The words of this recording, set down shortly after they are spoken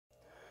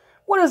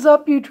What is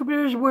up,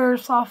 YouTubers? We're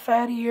Soft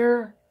Fatty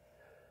here.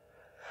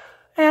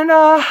 And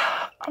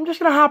I'm just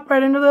going to hop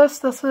right into this.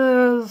 This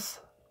is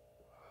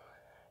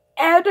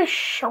Ed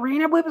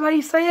Sheeran, I believe is how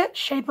you say it,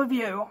 Shape of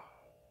You.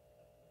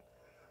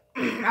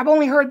 I've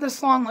only heard this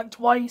song like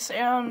twice,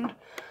 and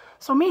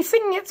so me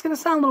singing it's going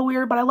to sound a little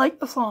weird, but I like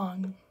the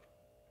song.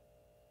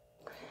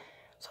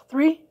 So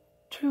 3,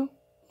 2,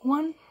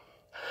 1.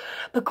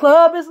 The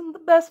club isn't the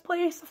best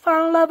place to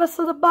find lovers,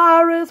 so the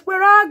bar is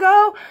where I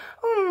go.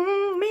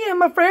 Me and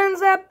my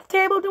friends at the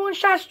table doing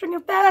shots,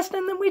 drinking fast,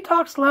 and then we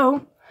talk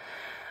slow.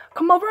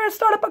 Come over and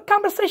start up a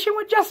conversation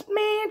with just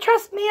me, and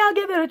trust me, I'll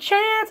give it a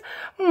chance.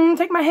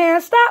 Take my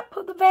hand, stop,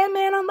 put the van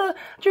man on the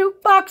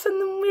jukebox,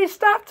 and then we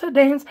start to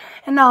dance.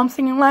 And now I'm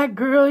singing like,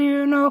 girl,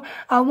 you know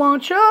I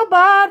want your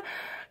body.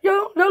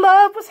 Your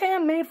love was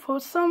handmade for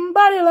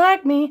somebody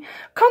like me.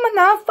 Come on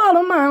now,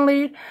 follow my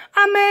lead.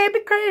 I may be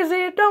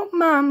crazy, don't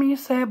mind me.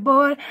 Say,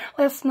 boy,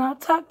 let's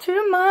not talk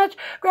too much.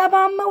 Grab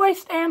on my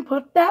waist and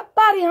put that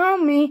body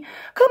on me.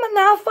 Come on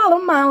now, follow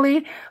my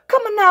lead.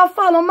 Come on now,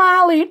 follow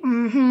my lead.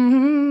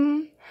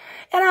 And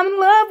I'm in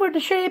love with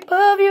the shape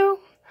of you.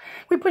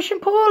 We push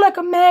and pull like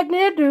a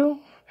magnet do.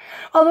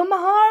 Although my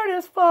heart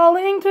is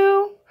falling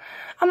too.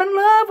 I'm in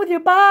love with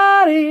your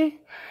body.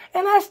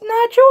 And last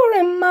night you were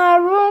in my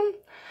room.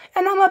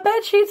 And now my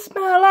bedsheets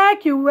smell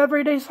like you.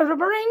 Every day starts to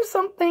bring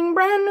something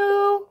brand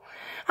new.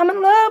 I'm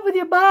in love with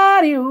your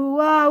body. Ooh,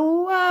 ah,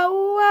 ooh, ah,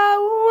 ooh, ah,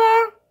 ooh,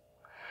 ah.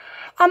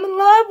 I'm in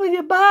love with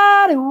your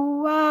body.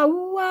 Ooh, ah,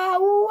 ooh, ah,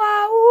 ooh,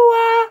 ah, ooh,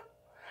 ah.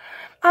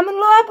 I'm in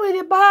love with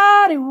your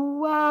body.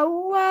 Ooh, ah,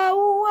 ooh, ah,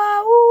 ooh,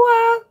 ah, ooh,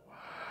 ah.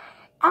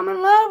 I'm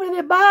in love with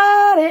your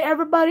body.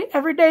 Everybody,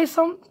 every day,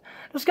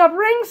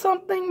 discovering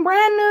something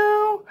brand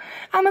new.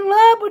 I'm in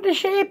love with the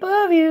shape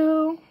of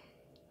you.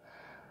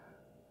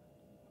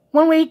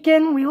 One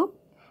weekend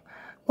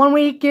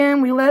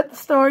we let the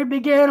story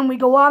begin, and we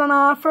go out on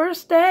our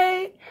first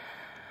date.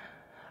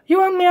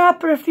 You and me are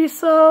thrifty,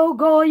 so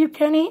go all you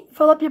can eat.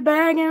 Fill up your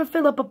bag and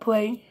fill up a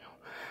plate.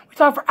 We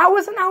talk for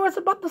hours and hours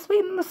about the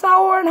sweet and the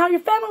sour and how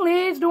your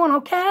family is doing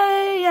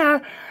okay.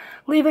 Yeah.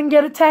 Leave and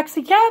get a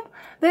taxi cab,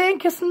 then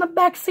kiss in the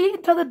back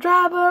seat, tell the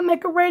driver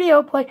make a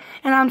radio play.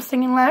 And I'm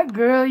singing like,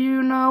 girl,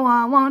 you know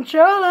I want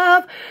your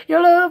love.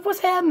 Your love was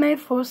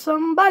handmade for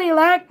somebody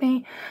like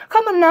me.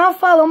 Come on now,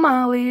 follow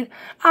my lead.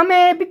 I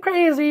may be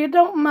crazy,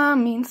 don't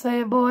mind me. And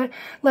say, boy,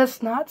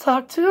 let's not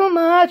talk too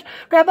much.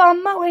 Grab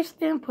on my waist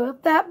and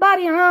put that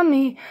body on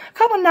me.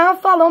 Come on now,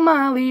 follow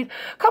my lead.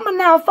 Come on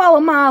now,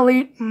 follow my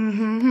lead.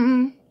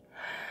 And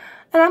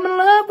I'm in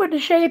love with the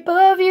shape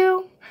of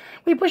you.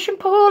 We push and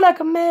pull like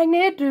a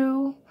magnet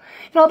do.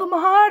 And although my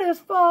heart is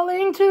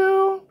falling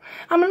too,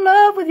 I'm in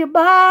love with your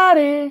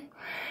body.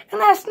 And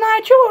last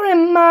night you were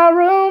in my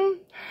room.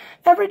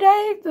 Every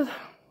day, does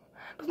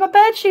my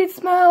bedsheets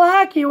smell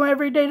like you.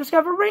 Every day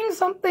discovering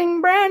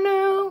something brand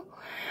new.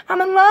 I'm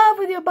in love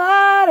with your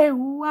body.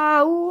 Ooh,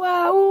 ah, ooh,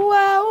 ah, ooh,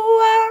 ah,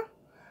 ooh, ah.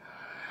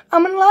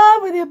 I'm in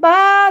love with your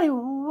body.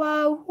 Ooh,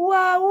 ah, ooh,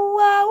 ah, ooh,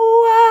 ah,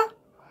 ooh, ah.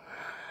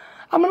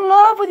 I'm in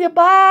love with your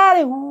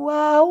body. Ooh,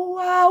 ah, ooh,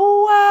 ah,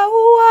 ooh, ah,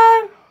 ooh,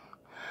 ah.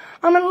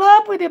 I'm in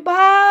love with your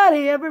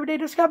body. Every day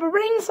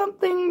discovering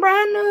something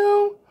brand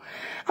new.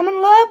 I'm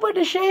in love with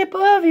the shape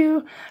of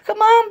you. Come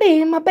on,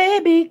 be my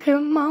baby,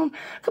 come on.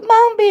 Come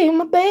on, be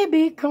my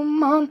baby,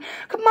 come on.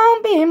 Come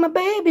on, be my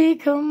baby,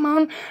 come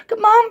on. Come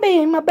on,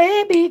 be my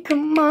baby,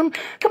 come on.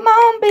 Come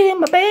on, be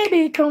my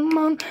baby, come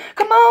on.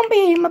 Come on,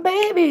 be my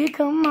baby,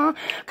 come on.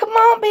 Come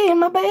on, be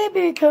my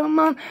baby, come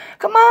on.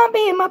 Come on,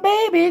 be my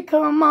baby,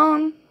 come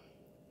on.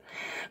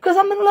 'Cause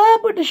I'm in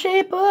love with the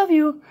shape of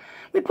you.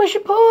 We push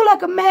and pull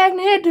like a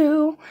magnet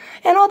do.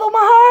 And although my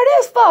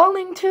heart is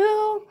falling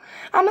too,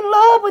 I'm in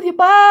love with your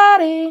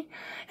body.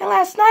 And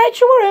last night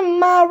you were in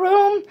my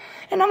room.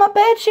 And now my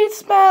bedsheets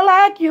smell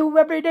like you.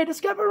 Every day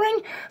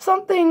discovering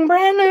something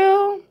brand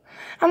new.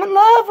 I'm in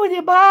love with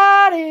your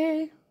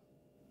body.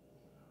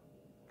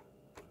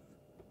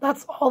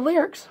 That's all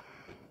lyrics.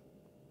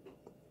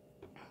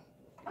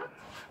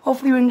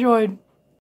 Hopefully you enjoyed.